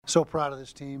So proud of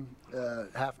this team.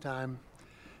 Halftime,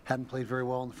 hadn't played very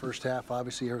well in the first half.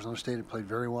 Obviously, Arizona State had played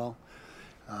very well.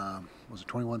 Was it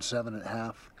 21-7 at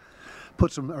half?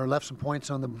 Left some points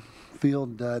on the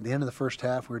field at the end of the first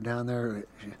half. We were down there,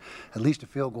 at least a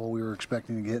field goal we were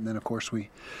expecting to get, and then of course we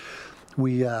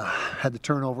had the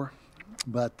turnover.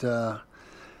 But tell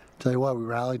you what, we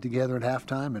rallied together at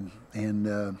halftime,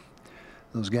 and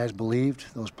those guys believed,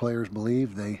 those players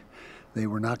believed they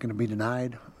were not going to be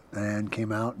denied, and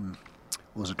came out and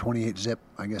was a 28-zip,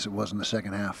 I guess it was, in the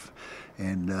second half.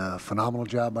 And phenomenal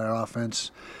job by our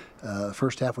offense.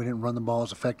 First half we didn't run the ball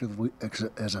as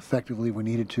effectively we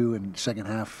needed to, and second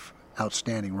half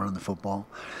outstanding running the football.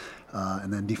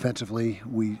 And then defensively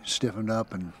we stiffened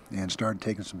up and started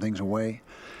taking some things away.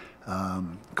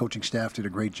 Coaching staff did a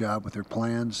great job with their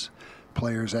plans.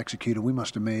 Players executed. We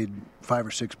must have made 5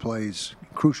 or 6 plays,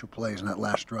 crucial plays in that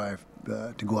last drive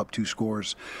to go up 2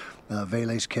 scores.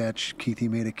 Vele's catch, Keithy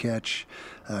made a catch,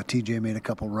 TJ made a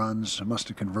couple runs. Must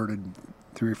have converted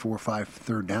 3 or 4 or 5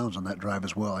 third downs on that drive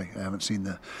as well. I haven't seen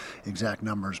the exact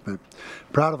numbers, but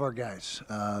proud of our guys.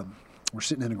 We're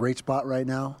sitting in a great spot right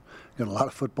now. Got a lot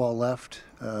of football left,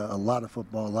 a lot of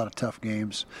football, a lot of tough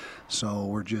games. So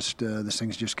we're just, this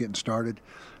thing's just getting started.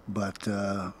 But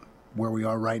where we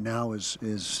are right now is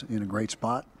in a great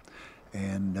spot.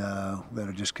 And we've got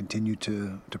to just continue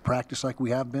to practice like we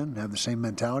have been, have the same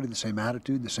mentality, the same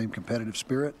attitude, the same competitive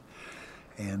spirit,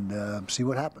 and see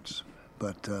what happens.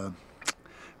 But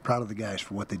proud of the guys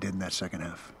for what they did in that second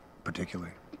half,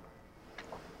 particularly.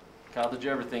 Kyle, did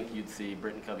you ever think you'd see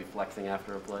Britton Covey flexing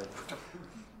after a play?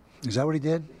 Is that what he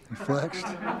did? He flexed?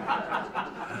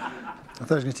 I thought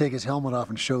he was going to take his helmet off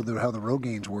and show how the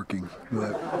Rogain's working,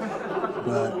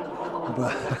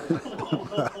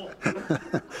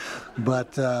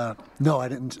 but no, I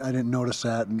didn't notice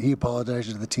that, and he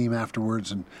apologized to the team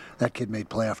afterwards, and that kid made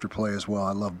play after play as well.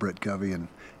 I love Britt Covey and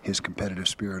his competitive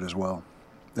spirit as well.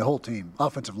 The whole team,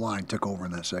 offensive line, took over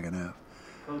in that second half.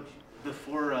 Coach,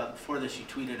 before this, you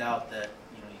tweeted out that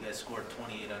you guys scored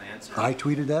 28 unanswered. I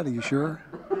tweeted that. Are you sure?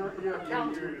 Your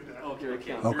account tweeted that. Okay. Your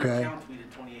account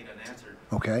tweeted 28 unanswered.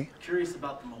 Okay. Curious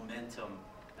about the momentum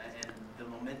and the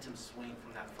momentum swing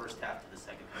from that first half to the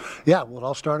second half. Yeah, well, it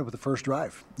all started with the first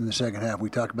drive in the second half. We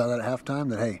talked about that at halftime,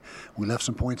 that, hey, we left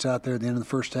some points out there at the end of the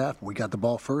first half. We got the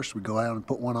ball first. We go out and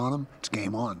put one on them. It's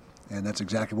game on. And that's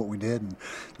exactly what we did. And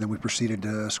then we proceeded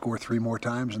to score 3 more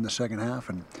times in the second half.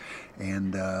 And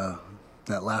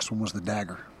that last one was the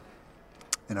dagger.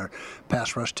 And our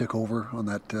pass rush took over on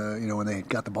that, when they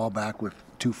got the ball back with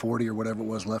 2:40 or whatever it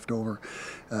was left over.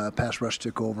 Pass rush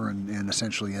took over and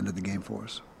essentially ended the game for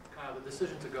us. The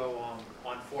decision to go on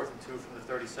 4th and 2 from the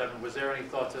 37, was there any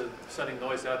thought to sending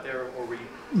noise out there, or were you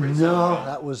pretty No,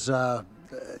 that was,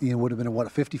 would have been a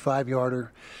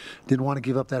 55-yarder. Didn't want to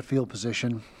give up that field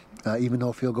position, even though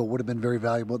a field goal would have been very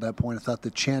valuable at that point. I thought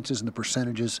the chances and the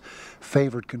percentages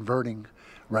favored converting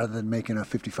rather than making a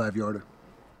 55-yarder.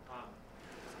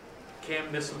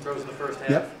 Cam missed some throws in the first half.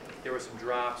 Yep. There were some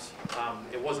drops.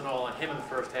 It wasn't all on him in the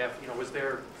first half. Was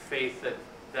there faith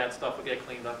that stuff would get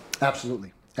cleaned up?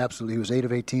 Absolutely. Absolutely. He was 8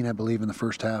 of 18, I believe, in the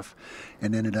first half,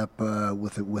 and ended up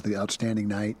with the outstanding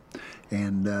night,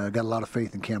 and got a lot of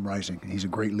faith in Cam Rising. He's a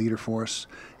great leader for us,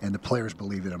 and the players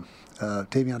believe in him.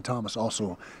 Tavion Thomas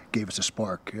also gave us a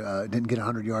spark. Didn't get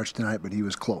 100 yards tonight, but he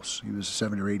was close. He was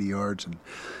 70 or 80 yards,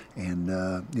 and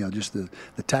just the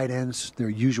tight ends, their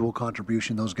usual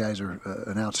contribution. Those guys are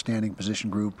an outstanding position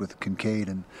group with Kincaid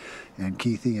and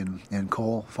Keithy and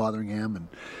Cole Fotheringham,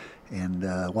 and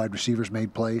wide receivers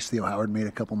made plays. Theo Howard made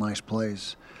a couple nice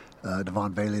plays.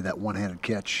 Devon Vele, that one-handed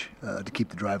catch to keep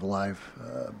the drive alive.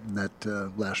 That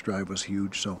last drive was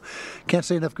huge. So can't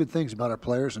say enough good things about our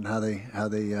players and how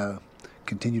they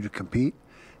continue to compete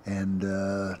and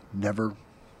never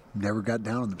got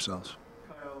down on themselves.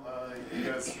 Kyle, you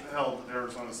guys held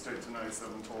Arizona State tonight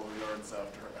 7 total yards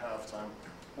after halftime.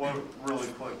 What really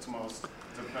clicked most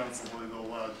defensively that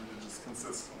allowed you to just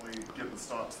consistently get the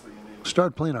stops that you needed?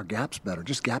 Started playing our gaps better,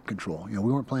 just gap control. We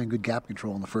weren't playing good gap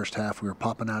control in the first half. We were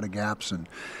popping out of gaps and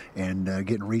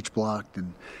getting reach blocked,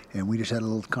 and we just had a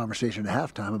little conversation at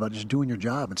halftime about just doing your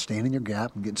job and staying in your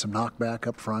gap and getting some knockback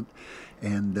up front.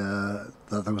 And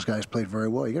those guys played very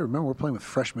well. You got to remember, we're playing with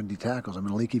freshman D tackles.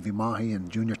 Aliki Vimahi and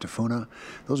Junior Tafuna.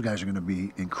 Those guys are going to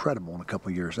be incredible in a couple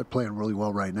of years. They're playing really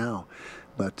well right now.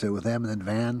 But with them and then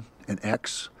Van and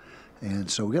X, and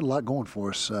so we got a lot going for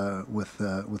us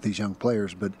with these young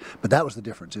players. But that was the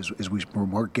difference. Is we were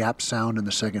more gap sound in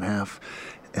the second half,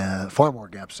 far more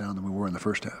gap sound than we were in the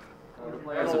first half. You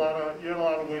had a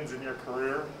lot of wins in your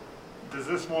career.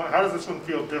 How does this one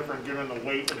feel different given the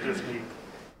weight of this week?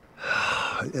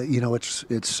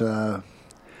 It's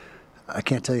I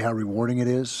can't tell you how rewarding it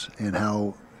is and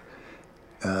how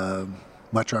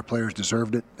much our players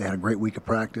deserved it. They had a great week of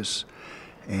practice,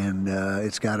 and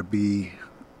it's got to be,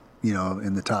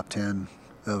 in the top 10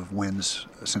 of wins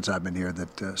since I've been here.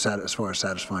 As far as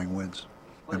satisfying wins,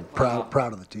 I'm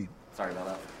proud of the team. Sorry about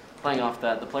that. Playing off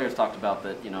that, the players talked about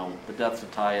that, the deaths of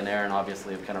Ty and Aaron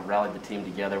obviously have kind of rallied the team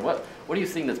together. What are you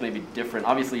seeing that's maybe different?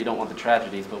 Obviously, you don't want the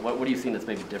tragedies, but what are you seeing that's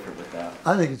maybe different with that?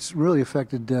 I think it's really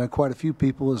affected quite a few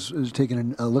people is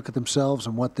taking a look at themselves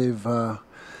and what they've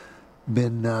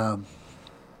been,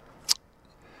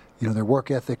 their work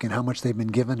ethic and how much they've been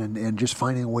given, and just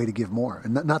finding a way to give more.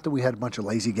 And not that we had a bunch of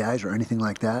lazy guys or anything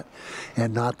like that,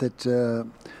 and not that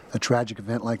a tragic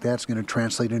event like that's going to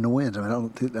translate into wins. I mean,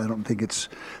 I don't think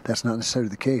that's not necessarily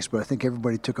the case, but I think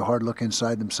everybody took a hard look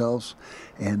inside themselves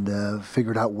and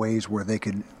figured out ways where they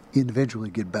could individually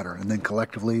get better, and then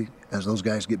collectively, as those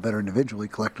guys get better individually,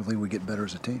 collectively we get better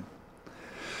as a team.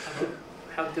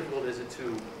 How difficult is it to,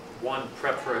 one,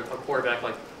 prep for a quarterback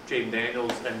like Jaden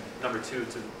Daniels, and number two,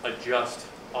 to adjust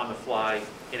on the fly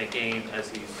in a game as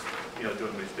he's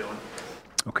doing what he's doing?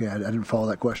 Okay, I didn't follow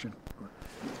that question.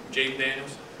 Jaden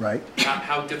Daniels? Right.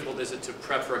 How difficult is it to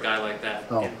prep for a guy like that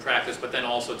in practice, but then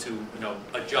also to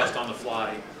adjust on the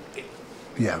fly?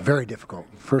 Yeah, very difficult.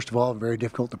 First of all, very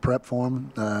difficult to prep for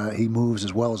him. He moves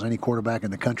as well as any quarterback in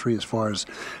the country as far as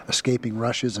escaping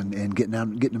rushes and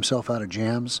getting himself out of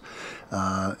jams.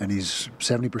 And he's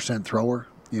 70% thrower.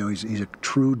 He's a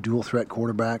true dual threat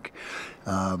quarterback.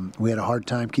 We had a hard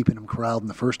time keeping him corralled in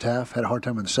the first half. Had a hard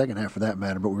time in the second half, for that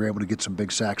matter. But we were able to get some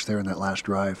big sacks there in that last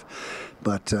drive.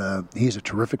 But he's a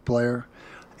terrific player,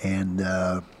 and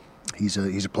he's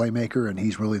a playmaker, and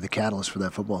he's really the catalyst for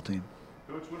that football team.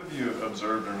 Coach, what have you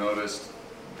observed or noticed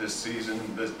this season,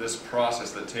 this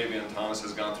process that Tavion Thomas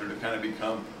has gone through to kind of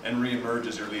become and reemerge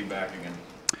as your lead back again?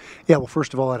 Yeah, well,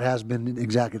 first of all, it has been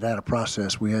exactly that, a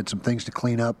process. We had some things to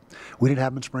clean up. We didn't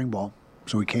have them in spring ball,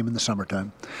 so we came in the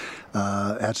summertime.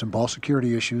 Had some ball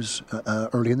security issues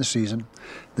early in the season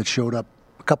that showed up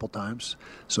a couple times.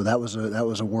 So that was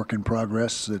a work in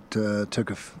progress that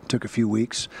took a few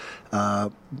weeks.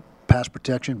 Pass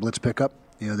protection, blitz pickup.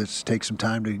 This takes some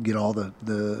time to get all the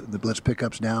blitz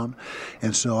pickups down.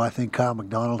 And so I think Kyle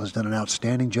McDonald has done an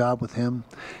outstanding job with him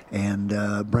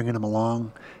and bringing him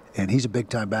along. And he's a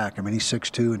big-time back. I mean, he's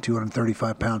 6'2" and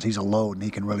 235 pounds. He's a load, and he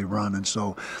can really run. And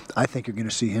so I think you're going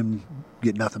to see him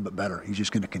get nothing but better. He's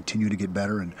just going to continue to get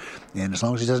better. And as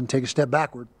long as he doesn't take a step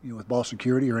backward, with ball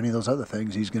security or any of those other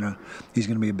things, he's going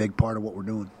to be a big part of what we're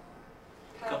doing.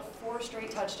 Kyle, 4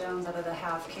 straight touchdowns out of the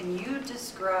half. Can you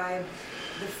describe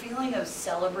the feeling of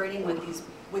celebrating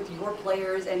with your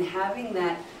players and having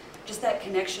that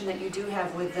connection that you do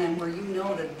have with them, where you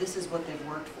know that this is what they've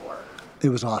worked for? It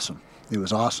was awesome. It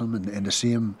was awesome, and to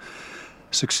see them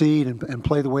succeed and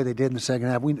play the way they did in the second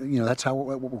half, that's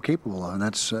what we're capable of. And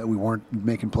that's we weren't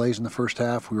making plays in the first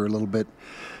half. We were a little bit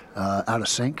out of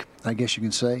sync, I guess you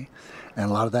can say. And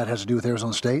a lot of that has to do with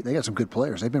Arizona State. They got some good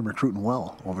players. They've been recruiting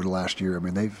well over the last year. I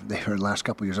mean, they've the last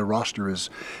couple of years, their roster is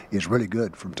really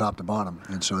good from top to bottom.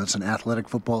 And so it's an athletic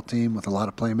football team with a lot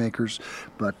of playmakers.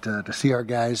 But to see our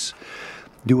guys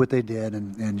do what they did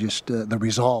and just the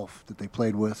resolve that they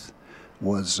played with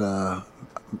was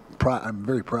I'm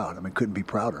very proud. I mean, couldn't be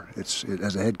prouder.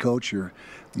 As a head coach, you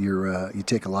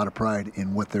take a lot of pride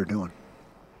in what they're doing.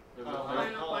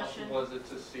 Final question. Was it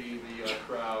to see the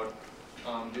crowd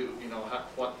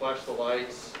flash the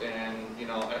lights and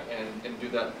do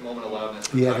that moment of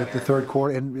loudness? Yeah, the third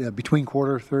quarter and between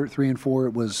quarter 3 and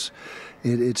 4,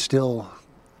 it's still.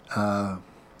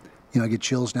 I get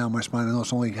chills down my spine. I know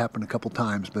it's only happened a couple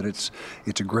times, but it's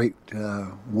a great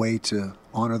way to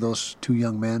honor those 2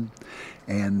 young men,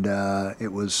 and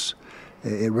it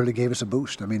really gave us a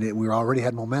boost. I mean, we already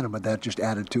had momentum, but that just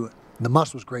added to it. The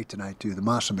muss was great tonight too. The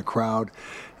muss and the crowd,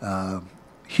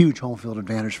 huge home field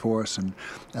advantage for us, and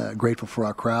grateful for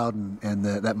our crowd and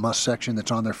that muss section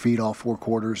that's on their feet all 4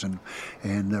 quarters.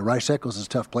 And Rice Eccles is a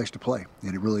tough place to play,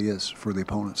 and it really is for the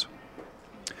opponents.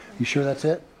 You sure that's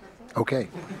it? Okay.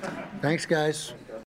 Thanks, guys.